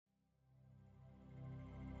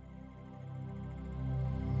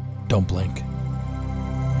Don't blink.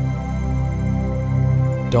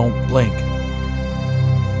 Don't blink.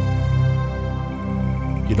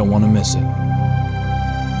 You don't want to miss it.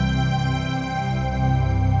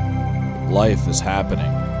 Life is happening.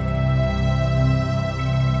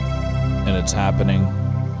 And it's happening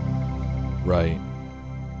right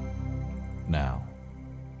now.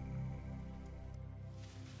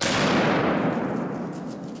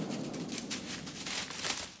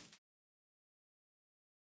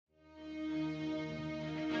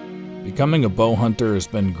 Becoming a bow hunter has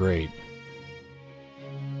been great.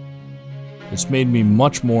 It's made me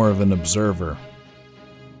much more of an observer,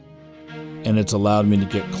 and it's allowed me to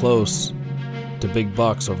get close to big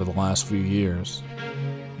bucks over the last few years,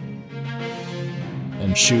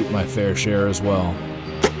 and shoot my fair share as well.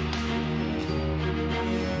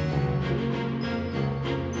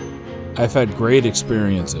 I've had great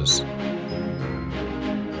experiences,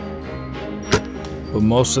 but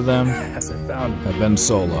most of them have been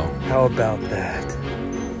solo. How about that?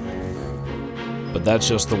 But that's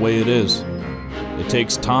just the way it is. It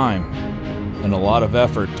takes time and a lot of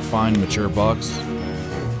effort to find mature bucks,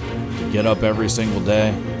 to get up every single day,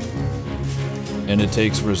 and it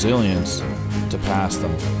takes resilience to pass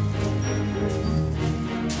them.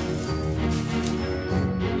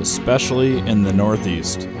 Especially in the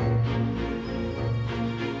Northeast,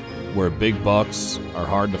 where big bucks are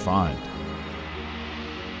hard to find.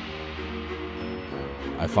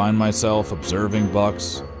 I find myself observing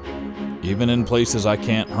bucks, even in places I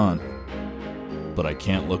can't hunt, but I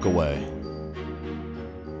can't look away.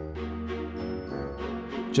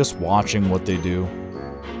 Just watching what they do,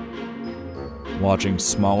 watching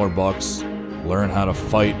smaller bucks learn how to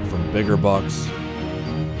fight from bigger bucks,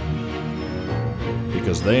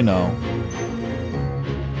 because they know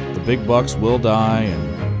the big bucks will die and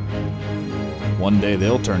one day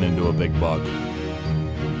they'll turn into a big buck.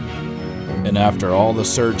 And after all the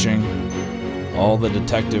searching, all the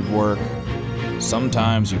detective work,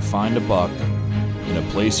 sometimes you find a buck in a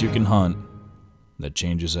place you can hunt that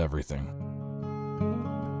changes everything.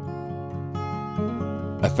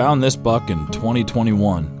 I found this buck in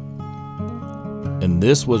 2021, and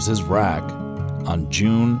this was his rack on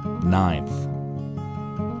June 9th.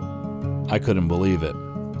 I couldn't believe it.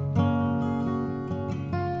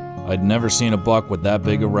 I'd never seen a buck with that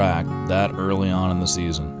big a rack that early on in the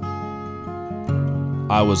season.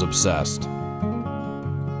 I was obsessed.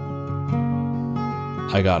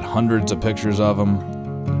 I got hundreds of pictures of him,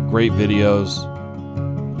 great videos,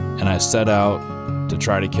 and I set out to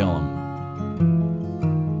try to kill him.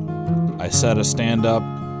 I set a stand up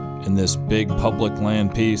in this big public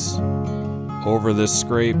land piece over this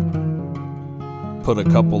scrape, put a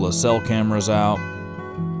couple of cell cameras out,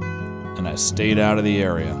 and I stayed out of the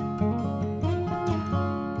area.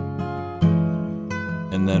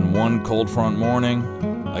 And then one cold front morning,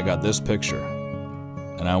 I got this picture,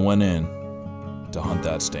 and I went in to hunt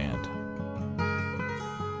that stand.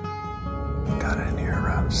 Got in here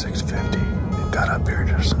around 6:50 and got up here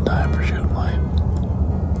just in time for shooting light.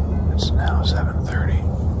 It's now 7:30.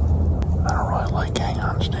 I don't really like hanging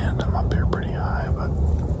on stands. I'm up here pretty high, but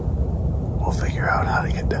we'll figure out how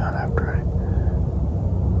to get down after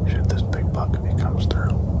I shoot this big buck if he comes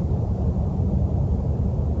through.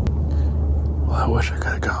 Well, I wish I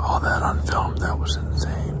could have got all that on film. That was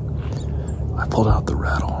insane. I pulled out the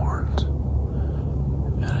rattle horns,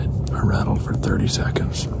 and I rattled for 30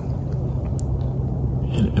 seconds.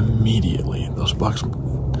 And immediately, those bucks,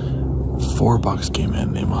 4 bucks came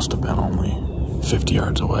in. They must have been only 50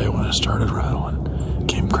 yards away when I started rattling.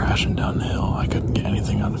 Came crashing down the hill. I couldn't get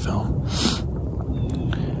anything on film.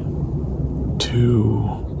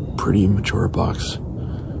 2 pretty mature bucks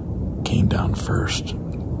came down first.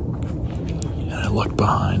 And I looked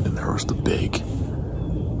behind, and there was the big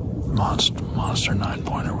monster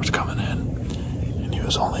 9-pointer was coming in. And he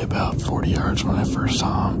was only about 40 yards when I first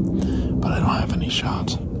saw him, but I don't have any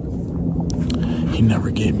shots. He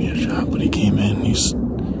never gave me a shot, but he came in.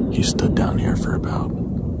 He stood down here for about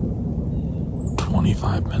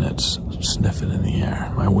 25 minutes sniffing in the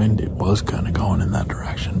air. My wind, it was kind of going in that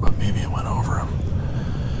direction, but maybe it went over him.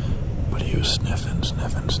 But he was sniffing,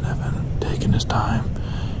 taking his time.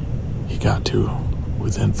 He got to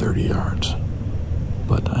within 30 yards,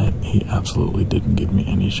 but he absolutely didn't give me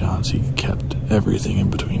any shots. He kept everything in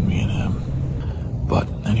between me and him. But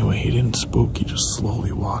anyway, he didn't spook. He just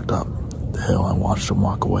slowly walked up the hill. I watched him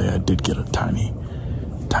walk away. I did get a tiny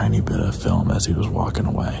bit of film as he was walking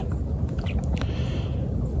away.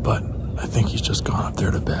 But I think he's just gone up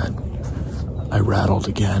there to bed. I rattled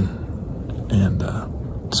again, and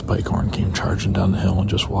Spike horn came charging down the hill and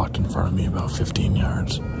just walked in front of me about 15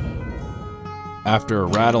 yards. After a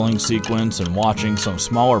rattling sequence and watching some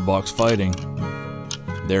smaller bucks fighting,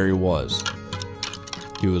 there he was.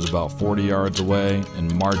 He was about 40 yards away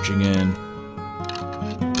and marching in,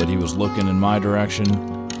 but he was looking in my direction,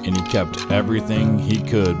 and he kept everything he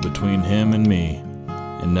could between him and me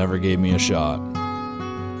and never gave me a shot.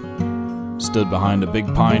 Stood behind a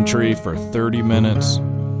big pine tree for 30 minutes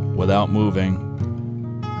without moving,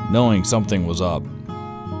 knowing something was up.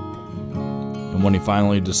 And when he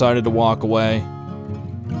finally decided to walk away,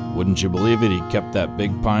 wouldn't you believe it, he kept that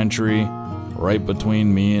big pine tree right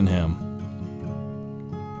between me and him.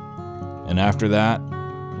 And after that,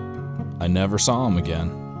 I never saw him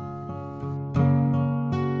again.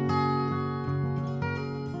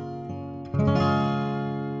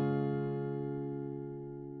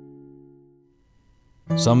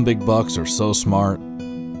 Some big bucks are so smart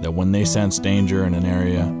that when they sense danger in an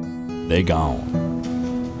area, they gone,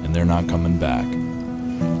 and they're not coming back.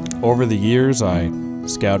 Over the years, I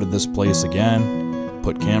scouted this place again,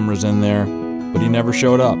 put cameras in there, but he never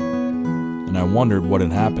showed up, and I wondered what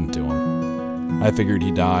had happened to him. I figured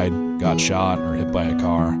he died, got shot, or hit by a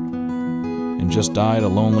car, and just died a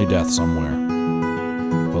lonely death somewhere.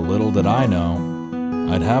 But little did I know,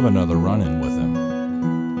 I'd have another run-in with him.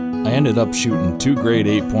 I ended up shooting 2 grade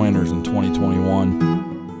 8-pointers in 2021,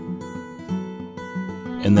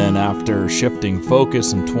 and then after shifting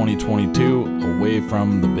focus in 2022 away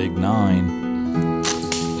from the big 9,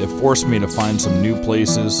 it forced me to find some new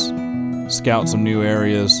places, scout some new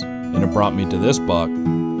areas, and it brought me to this buck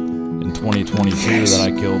in 2022 that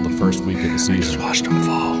I killed the first week of the season. I just watched him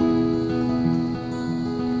fall.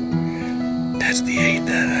 That's the 8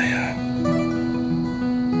 that I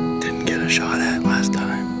didn't get a shot at last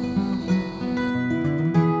time.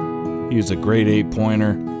 He was a grade 8-pointer,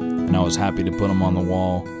 and I was happy to put him on the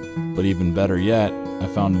wall, but even better yet, I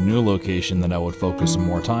found a new location that I would focus some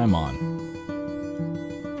more time on.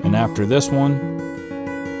 And after this one,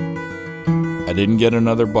 I didn't get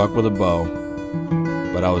another buck with a bow,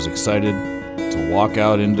 but I was excited to walk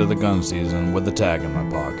out into the gun season with a tag in my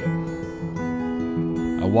pocket.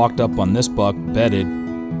 I walked up on this buck, bedded,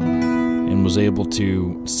 and was able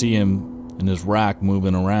to see him in his rack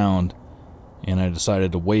moving around, and I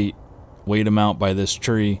decided to wait him out by this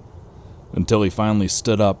tree until he finally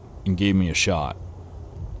stood up and gave me a shot.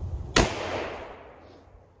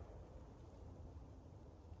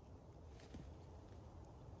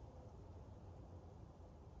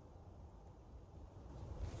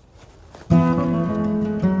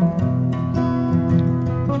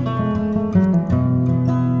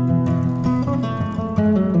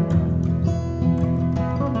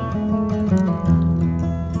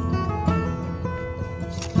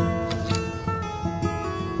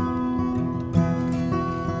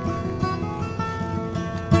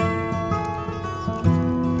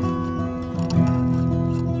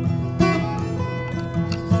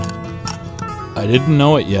 I didn't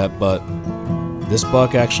know it yet, but this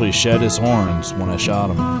buck actually shed his horns when I shot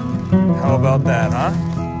him. How about that, huh?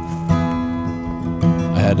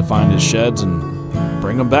 I had to find his sheds and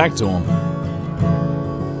bring them back to him.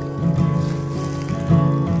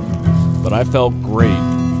 But I felt great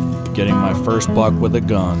getting my first buck with a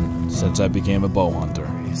gun since I became a bow hunter.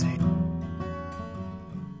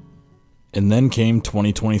 And then came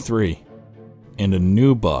 2023, and a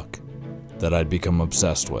new buck that I'd become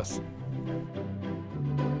obsessed with.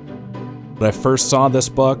 I first saw this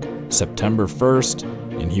buck September 1st,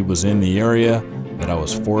 and he was in the area that I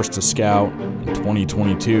was forced to scout in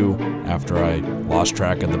 2022 after I lost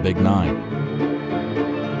track of the big 9.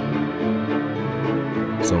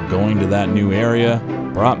 So going to that new area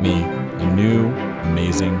brought me a new,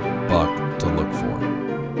 amazing buck to look for.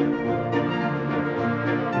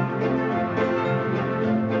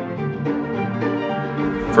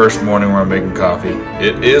 First morning where I'm making coffee.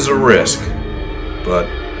 It is a risk, but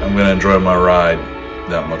I'm going to enjoy my ride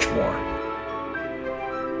that much more.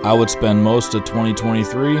 I would spend most of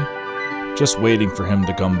 2023 just waiting for him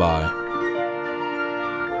to come by.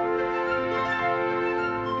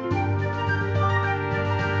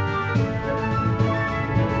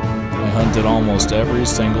 I hunted almost every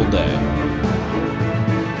single day.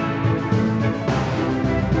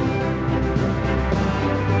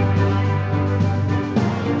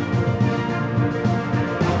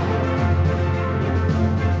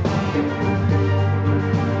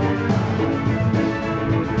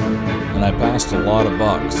 And I passed a lot of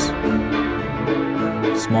bucks.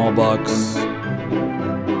 Small bucks,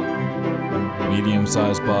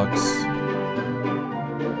 medium-sized bucks.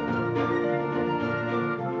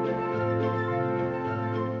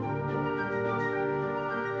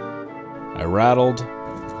 I rattled.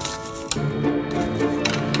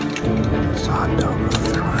 saw a dog go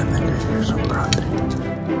through and I think I hear some grunting.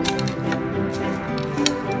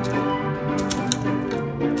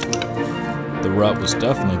 The rut was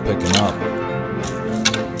definitely picking up,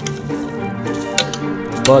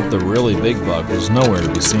 but the really big buck was nowhere to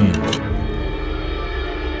be seen.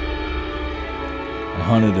 I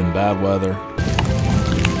hunted in bad weather.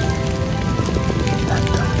 That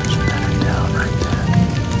dog is bedded down right there.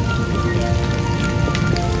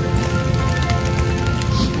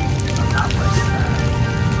 I'm not like that.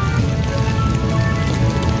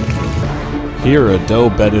 Here, a doe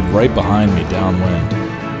bedded right behind me downwind,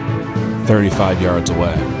 35 yards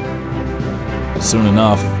away. Soon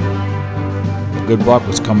enough, a good buck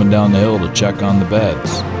was coming down the hill to check on the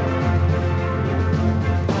beds.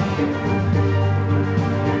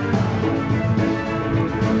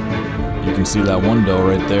 You can see that one doe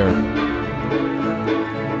right there.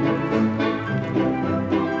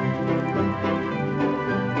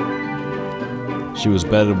 She was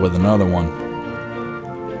bedded with another one,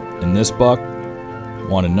 and this buck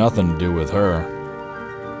wanted nothing to do with her.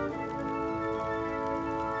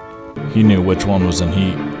 He knew which one was in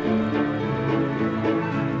heat.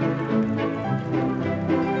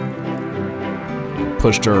 He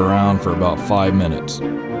pushed her around for about 5 minutes.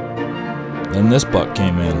 Then this buck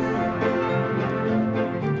came in.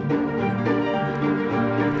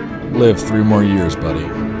 Live 3 more years, buddy.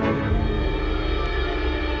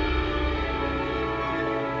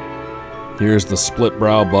 Here's the split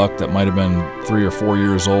brow buck that might have been 3 or 4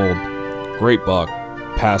 years old. Great buck.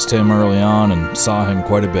 Passed him early on and saw him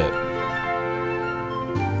quite a bit.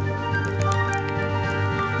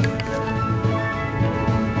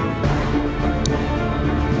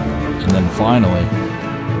 And then finally,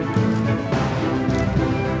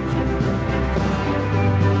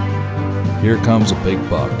 here comes a big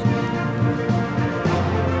buck.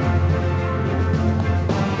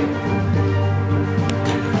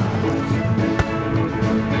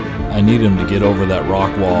 I need him to get over that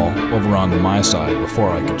rock wall over onto my side before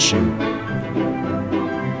I could shoot.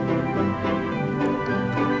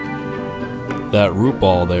 That root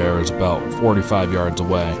ball there is about 45 yards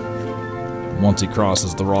away. Once he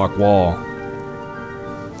crosses the rock wall,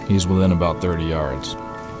 he's within about 30 yards.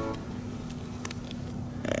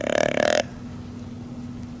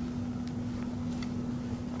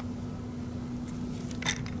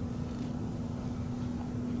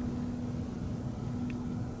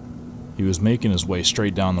 He was making his way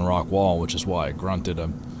straight down the rock wall, which is why I grunted. I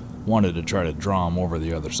wanted to try to draw him over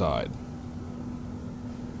the other side.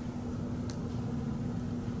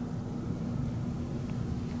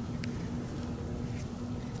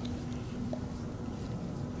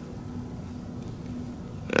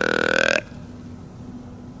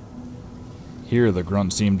 Here the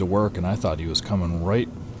grunt seemed to work, and I thought he was coming right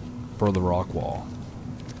for the rock wall.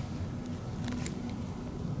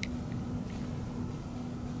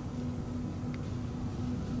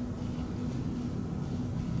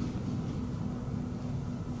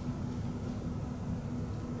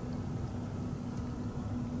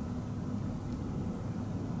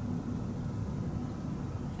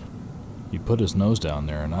 He put his nose down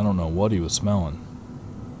there, and I don't know what he was smelling.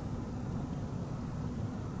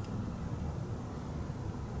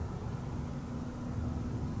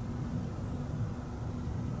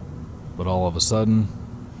 But all of a sudden,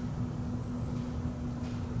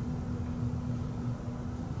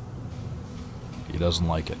 he doesn't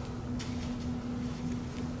like it.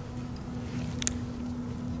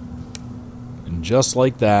 And just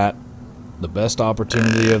like that, the best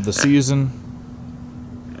opportunity of the season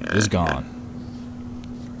is gone.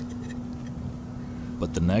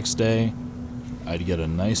 But the next day, I'd get a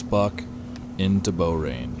nice buck into bow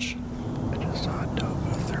range. I just saw a dog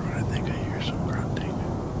go through and I think I hear some grunting.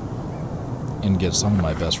 And get some of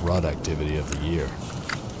my best rut activity of the year.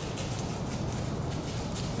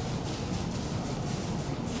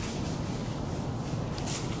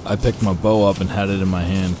 I picked my bow up and had it in my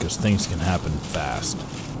hand because things can happen fast.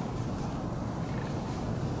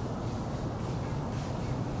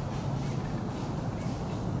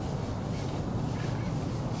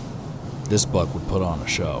 This buck would put on a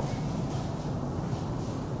show.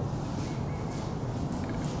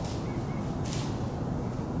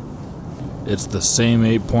 It's the same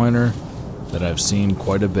 8-pointer that I've seen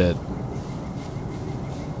quite a bit,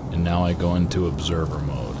 and now I go into observer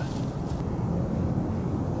mode.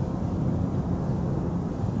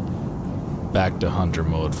 Back to hunter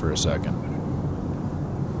mode for a second.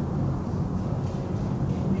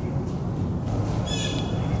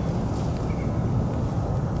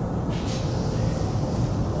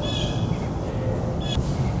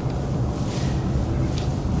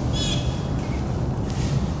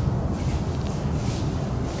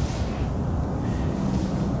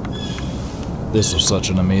 This was such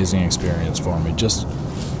an amazing experience for me, just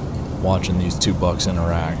watching these two bucks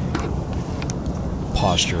interact,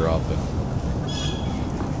 posture up, and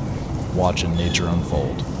watching nature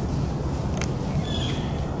unfold.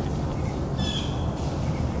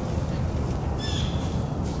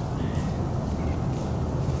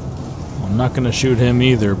 I'm not going to shoot him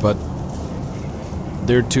either, but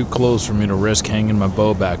they're too close for me to risk hanging my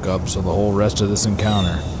bow back up, so the whole rest of this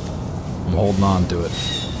encounter, I'm holding on to it.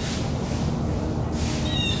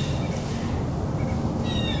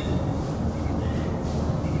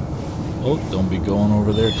 Oh, don't be going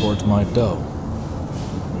over there towards my doe.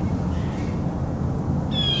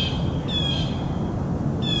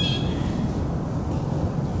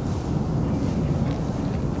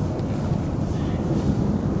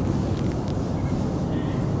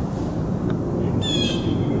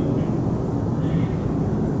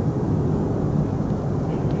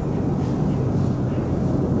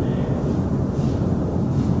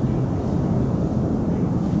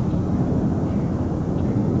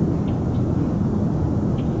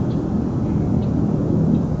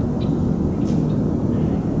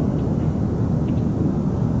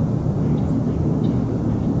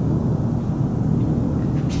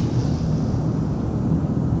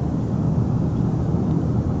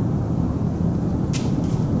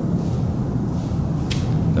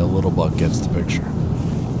 That little buck gets the picture.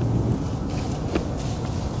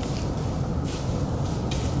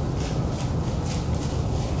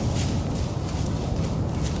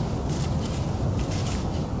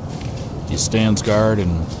 He stands guard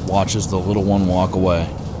and watches the little one walk away,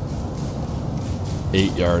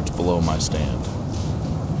 8 yards below my stand.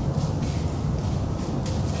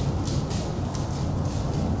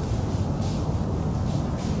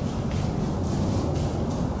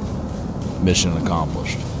 Mission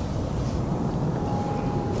accomplished.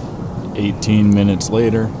 18 minutes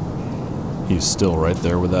later, he's still right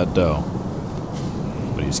there with that doe,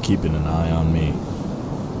 but he's keeping an eye on me.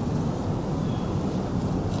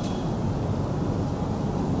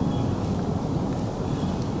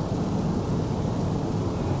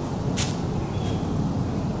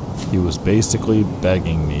 He was basically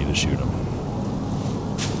begging me to shoot him.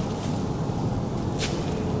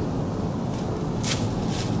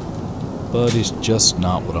 But he's just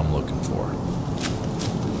not what I'm looking for.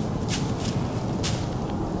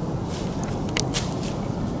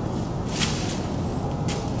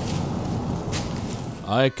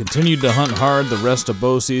 I continued to hunt hard the rest of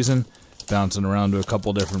bow season, bouncing around to a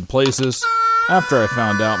couple different places. After I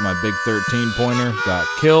found out my big 13 pointer got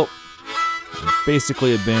killed, I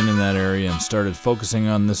basically abandoned that area and started focusing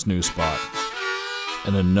on this new spot.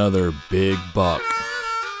 And another big buck.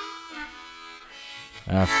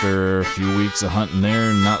 After a few weeks of hunting there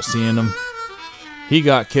and not seeing him, he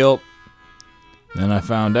got killed. Then I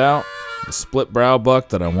found out the split brow buck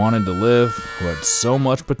that I wanted to live, who had so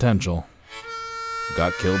much potential,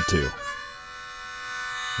 got killed too.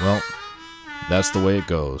 Well, that's the way it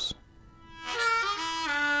goes.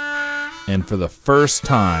 And for the first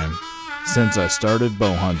time since I started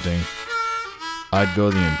bow hunting, I'd go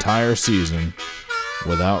the entire season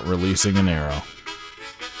without releasing an arrow.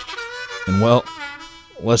 And well,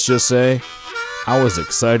 let's just say, I was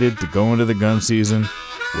excited to go into the gun season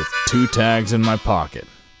with 2 tags in my pocket.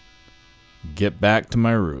 Get back to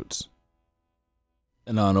my roots.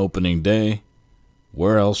 And on opening day,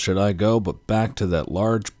 where else should I go but back to that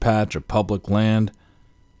large patch of public land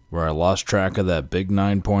where I lost track of that big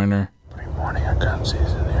 9-pointer? Morning of gun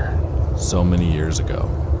season here. So many years ago.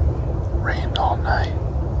 Rained all night.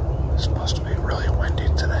 It's supposed to be really windy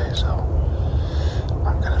today, so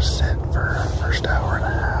I'm gonna sit for the first hour and a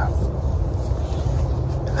half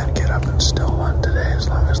and then get up and still hunt today as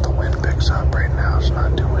long as the wind picks up. Right now it's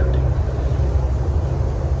not too windy.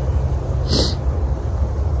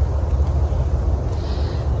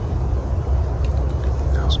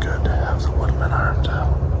 Feels good to have the woodman arms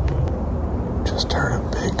out. Just heard a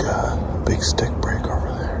big stick break over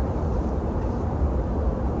there.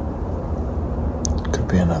 Could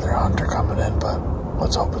be another hunter coming in, but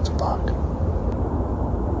let's hope it's a buck.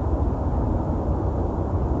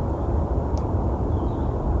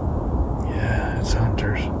 Yeah, it's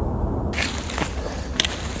hunters.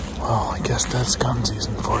 Well, I guess that's gun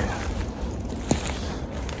season for you.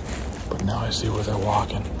 But now I see where they're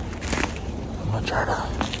walking. I'm gonna try to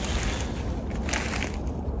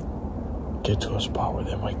get to a spot where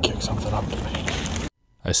they might kick something up to me.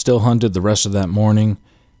 I still hunted the rest of that morning,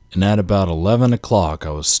 and at about 11 o'clock I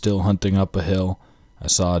was still hunting up a hill. I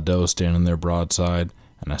saw a doe standing there broadside,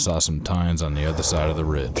 and I saw some tines on the other side of the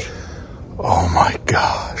ridge. Oh my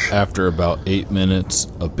gosh. After about 8 minutes,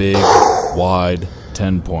 a big, wide,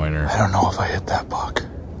 10-pointer I don't know if I hit that buck.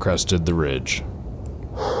 crested the ridge.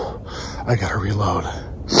 I gotta reload.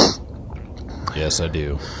 Yes, I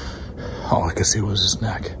do. All I could see was his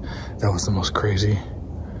neck. That was the most crazy,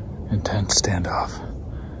 intense standoff.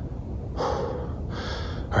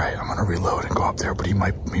 Alright, I'm gonna reload and go up there, but he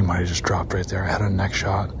might have just dropped right there. I had a neck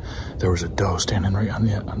shot. There was a doe standing right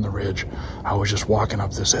on the ridge. I was just walking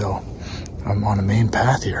up this hill. I'm on a main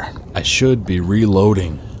path here. I should be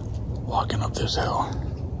reloading. Walking up this hill.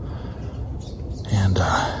 And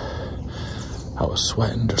I was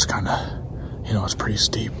sweating, just kind of, it's pretty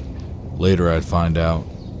steep. Later I'd find out,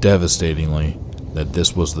 devastatingly, that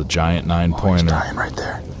this was the giant 9-pointer he's dying right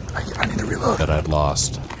there. I need to reload. that I'd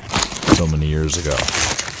lost so many years ago.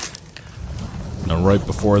 Now, right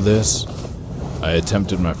before this, I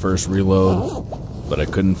attempted my first reload, but I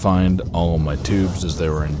couldn't find all of my tubes as they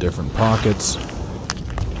were in different pockets.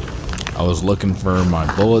 I was looking for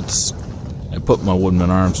my bullets. I put my woodman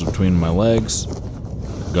arms between my legs,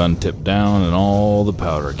 gun tipped down, and all the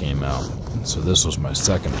powder came out. So this was my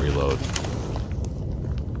second reload.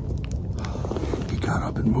 He got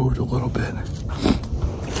up and moved a little bit.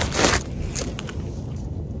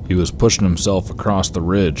 He was pushing himself across the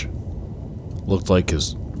ridge. Looked like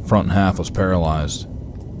his front half was paralyzed.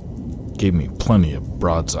 Gave me plenty of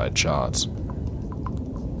broadside shots.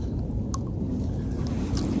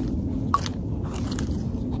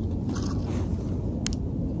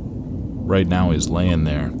 Right now he's laying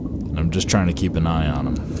there, and I'm just trying to keep an eye on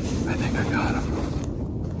him. I think I got him.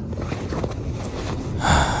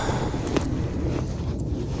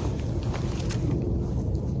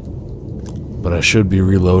 But I should be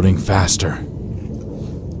reloading faster.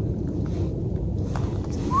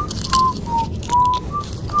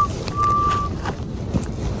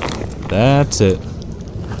 That's it.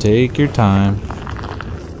 Take your time.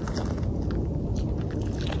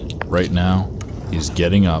 Right now, he's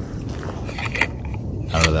getting up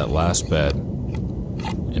out of that last bed,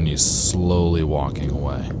 and he's slowly walking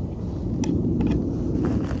away.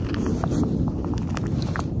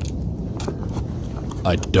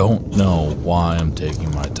 I don't know why I'm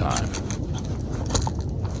taking my time.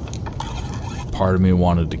 Part of me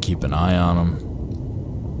wanted to keep an eye on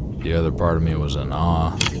him. The other part of me was in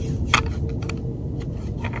awe.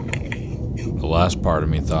 The last part of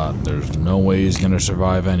me thought, there's no way he's gonna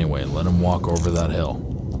survive anyway. Let him walk over that hill.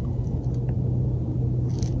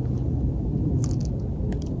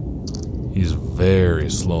 He's very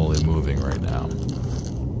slowly moving right now,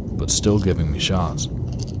 but still giving me shots.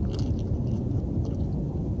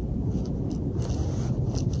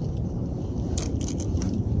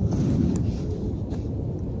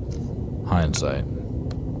 Hindsight.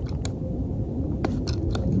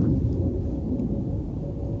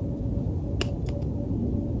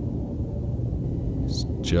 He's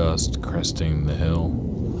just cresting the hill.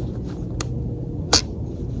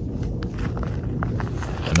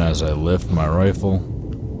 And as I lift my rifle,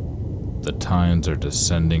 the tines are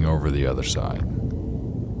descending over the other side.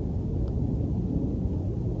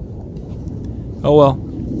 Oh well,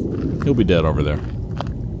 he'll be dead over there.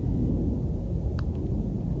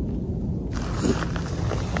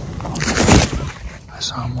 I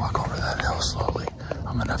saw him walk over that hill slowly.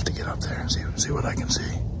 I'm gonna have to get up there and see what I can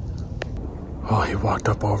see. Oh, he walked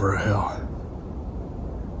up over a hill.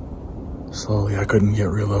 Slowly, I couldn't get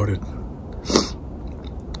reloaded.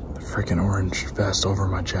 The freaking orange vest over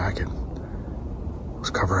my jacket was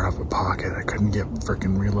covering up a pocket. I couldn't get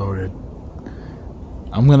freaking reloaded.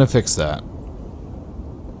 I'm gonna fix that.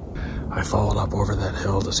 I followed up over that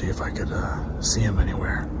hill to see if I could see him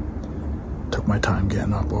anywhere. Took my time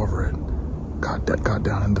getting up over it. Got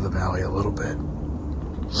down into the valley a little bit.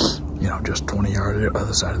 Just 20 yards to the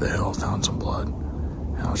other side of the hill, found some blood.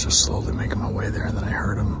 And I was just slowly making my way there, and then I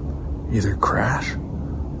heard him either crash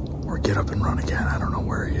or get up and run again. I don't know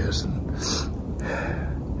where he is. And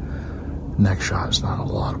neck shot is not a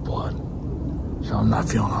lot of blood. So I'm not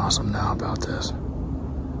feeling awesome now about this.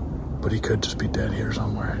 But he could just be dead here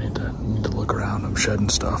somewhere. I need to look around. I'm shedding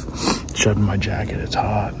stuff. Shedding my jacket. It's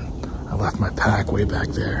hot. I left my pack way back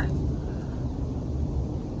there.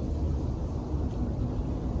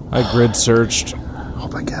 I grid searched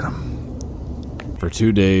Hope I get him. for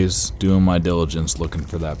 2 days, doing my diligence looking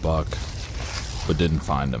for that buck, but didn't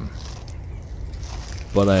find him.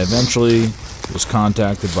 But I eventually was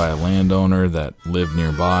contacted by a landowner that lived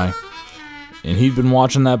nearby, and he'd been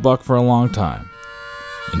watching that buck for a long time.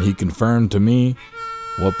 And he confirmed to me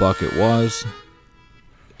what buck it was.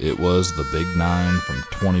 It was the Big 9 from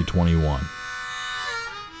 2021.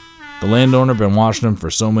 The landowner had been watching him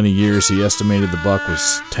for so many years, he estimated the buck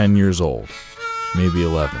was 10 years old, maybe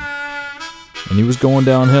 11. And he was going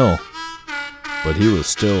downhill. but he was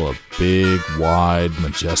still a big, wide,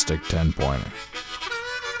 majestic 10-pointer.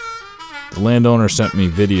 The landowner sent me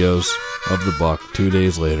videos of the buck 2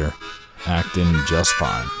 days later, acting just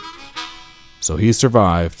fine. So he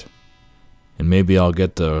survived, and maybe I'll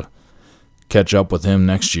get to catch up with him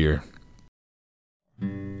next year.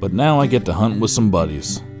 But now I get to hunt with some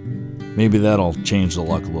buddies. Maybe that'll change the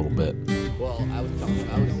luck a little bit.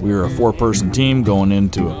 We were a 4-person team going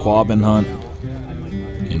into a Quabbin hunt,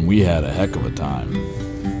 and we had a heck of a time.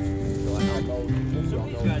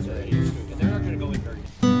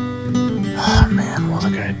 Ah, man, well,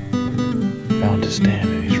 look, I found his stand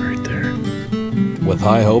and he's right there. With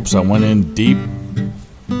high hopes, I went in deep.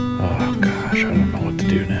 Oh, gosh, I don't know what to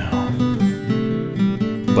do now.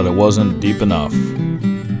 But it wasn't deep enough.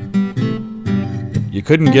 You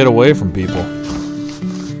couldn't get away from people.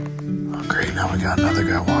 Oh, great, now we got another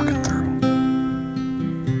guy walking through.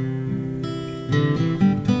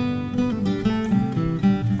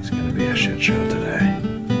 It's gonna be a shit show today.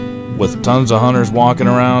 With tons of hunters walking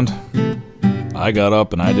around, I got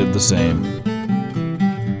up and I did the same.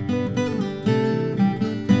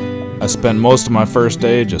 I spent most of my first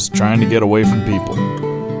day just trying to get away from people.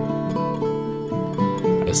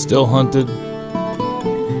 I still hunted.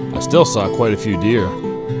 I still saw quite a few deer.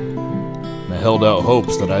 And I held out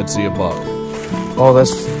hopes that I'd see a buck. Oh,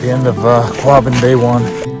 that's the end of Quabbin Day 1.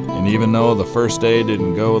 And even though the first day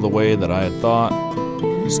didn't go the way that I had thought,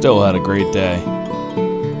 still had a great day.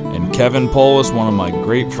 And Kevin Polis, one of my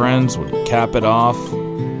great friends, would cap it off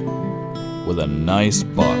with a nice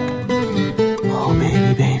buck. Oh,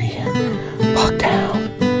 baby. Buck down.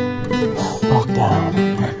 Buck down.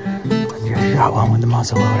 You shot one with the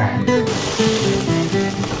muzzle loader.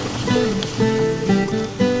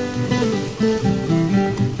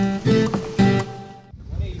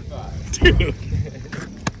 Dude,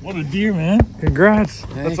 what a deer, man. Congrats.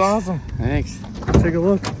 Thanks. That's awesome. Thanks. Let's take a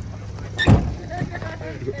look.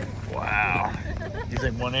 Wow. You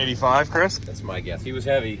think 185, Chris? That's my guess. He was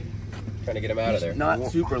heavy. Trying to get him out of there.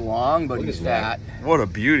 Not super long, but he's fat. What a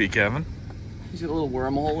beauty, Kevin. He's got a little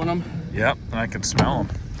wormhole in him. Yep, and I can smell him.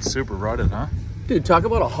 Super rutted, huh? Dude, talk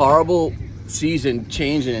about a horrible season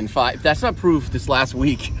changing in 5. That's not proof this last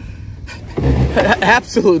week.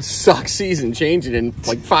 Absolute suck season changing in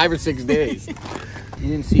like 5 or 6 days. You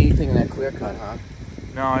didn't see anything in that clear cut, huh?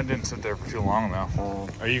 No, I didn't sit there for too long, though.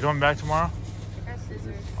 Are you coming back tomorrow?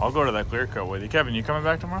 I'll go to that clear cut with you. Kevin, you coming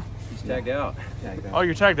back tomorrow? He's tagged out. Oh,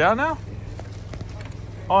 you're tagged out now?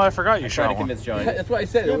 Oh, I forgot you Trying shot to one. convince John. That's what I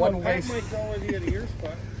said. It wasn't waste.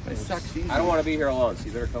 I don't want to be here alone, so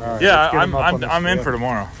you better come. Yeah, I'm in for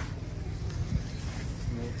tomorrow.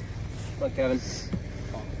 Come on, Kevin.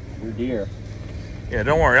 Your deer. Yeah,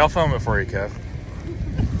 don't worry. I'll film it for you, Kev.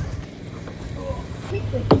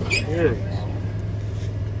 Here it is.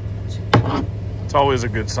 It's always a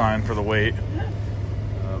good sign for the weight.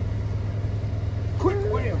 Quick,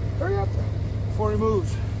 William, hurry up before he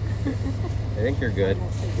moves. I think you're good.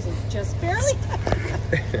 Just barely.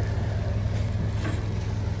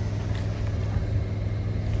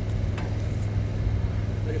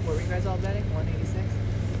 What were you guys all betting?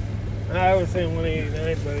 186? I was saying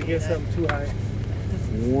 189, but I guess I'm too high.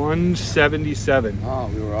 177. Oh,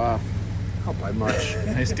 we were off. Not by much.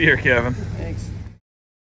 Nice deer, Kevin. Thanks.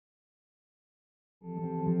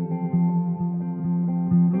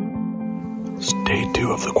 It's day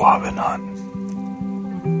 2 of the Quabbin hunt.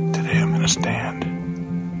 Today I'm in a stand,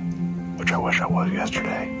 which I wish I was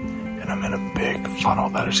yesterday, and I'm in a big funnel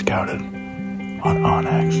that is scouted on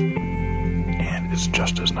Onyx, and it's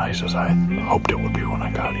just as nice as I hoped it would be when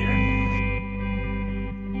I got here.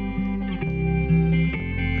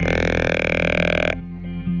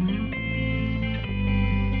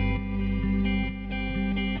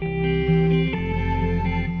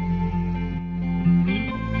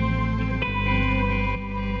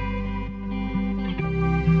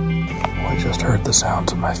 I just heard the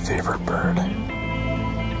sounds of my favorite bird,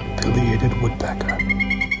 pileated woodpecker. There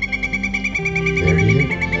he is.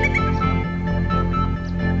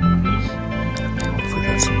 Hopefully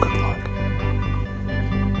that's some good luck.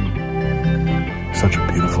 Such a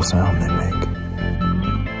beautiful sound they make.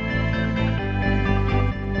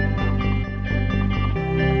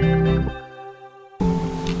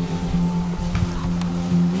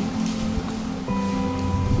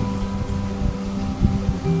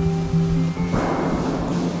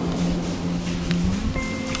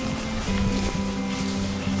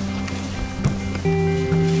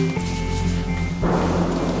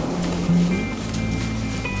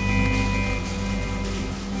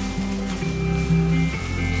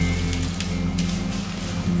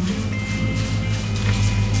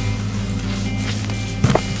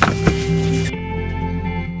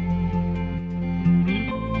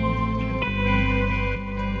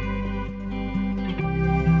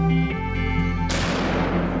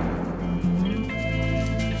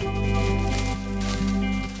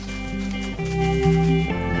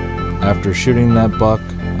 After shooting that buck,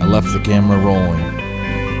 I left the camera rolling,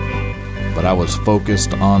 but I was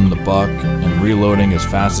focused on the buck and reloading as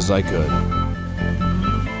fast as I could.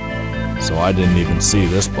 So I didn't even see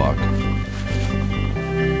this buck.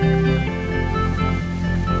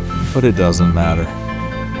 But it doesn't matter.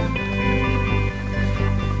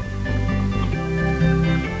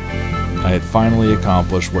 I had finally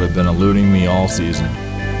accomplished what had been eluding me all season.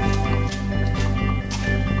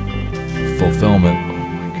 Fulfillment. Oh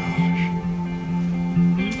my gosh.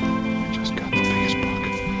 I just got the biggest buck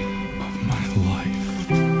of my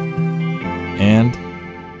life. And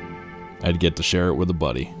I'd get to share it with a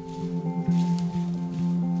buddy.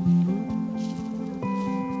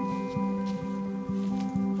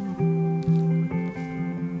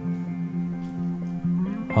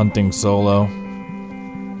 Hunting solo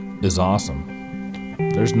is awesome.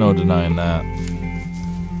 There's no denying that.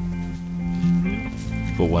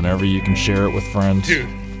 But whenever you can share it with friends, Dude,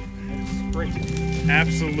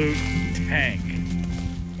 absolute tank.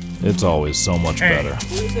 it's always so much Hey. better.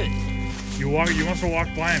 Who is it? You must have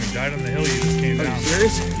walked by him. He died on the hill. You just came Are down. you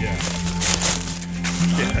serious? Yeah.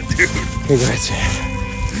 Yeah, dude. Congrats.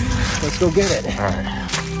 Let's go get it.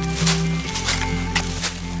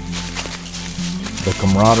 The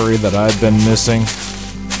camaraderie that I've been missing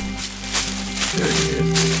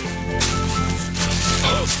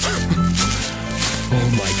Oh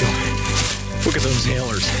my god. Look at those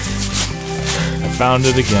hailers. I found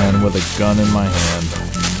it again with a gun in my hand.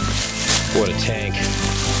 What a tank.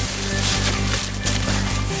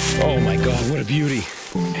 Oh my god, what a beauty.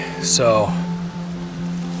 So,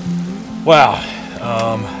 wow.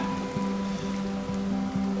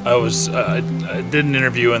 I did an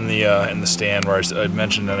interview in the stand where I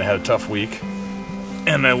mentioned that I had a tough week,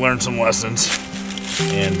 and I learned some lessons,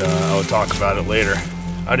 and I would talk about it later.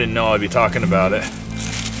 I didn't know I'd be talking about it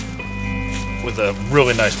with a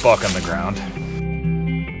really nice buck on the ground.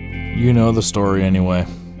 You know the story anyway.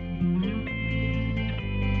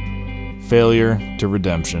 Failure to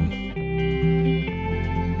redemption.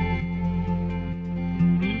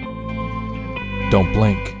 Don't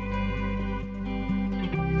blink.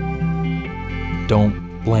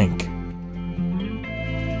 Don't blink.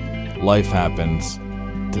 Life happens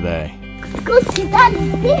today. Go see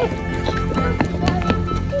Daddy's beer.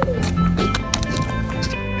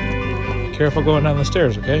 Careful going down the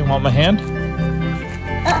stairs, okay? You want my hand?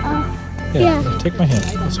 Yeah. Take my hand.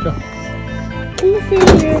 Let's go. Let me see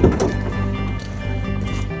here.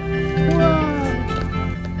 Whoa.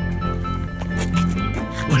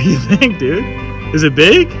 What do you think, dude? Is it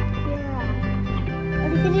big? Yeah.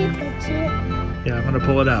 Can you touch it? Yeah, I'm gonna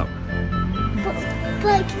pull it out.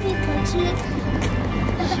 But can you touch it?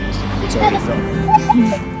 It's already filming.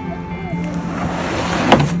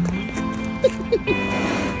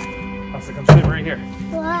 I'll come sit right here.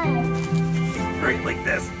 Why? Right like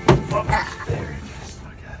this. Oh, there it is.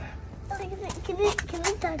 Look at it. Can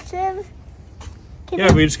you touch him? Yeah,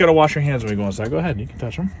 but you just gotta wash your hands when we go inside. Go ahead, you can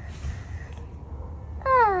touch them.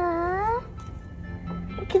 Aww.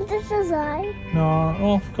 Can touch his eye? No,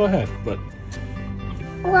 well, go ahead, but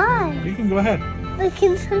Why? you can go ahead. I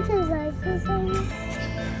can touch his eye for some.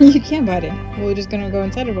 You can, buddy. We're just gonna go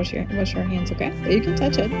inside and wash our hands, okay? But you can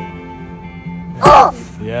touch it. Oh!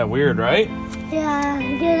 Yeah, weird, right? Yeah,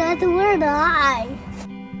 you have to wear the eye.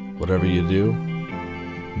 Whatever you do,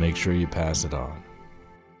 make sure you pass it on.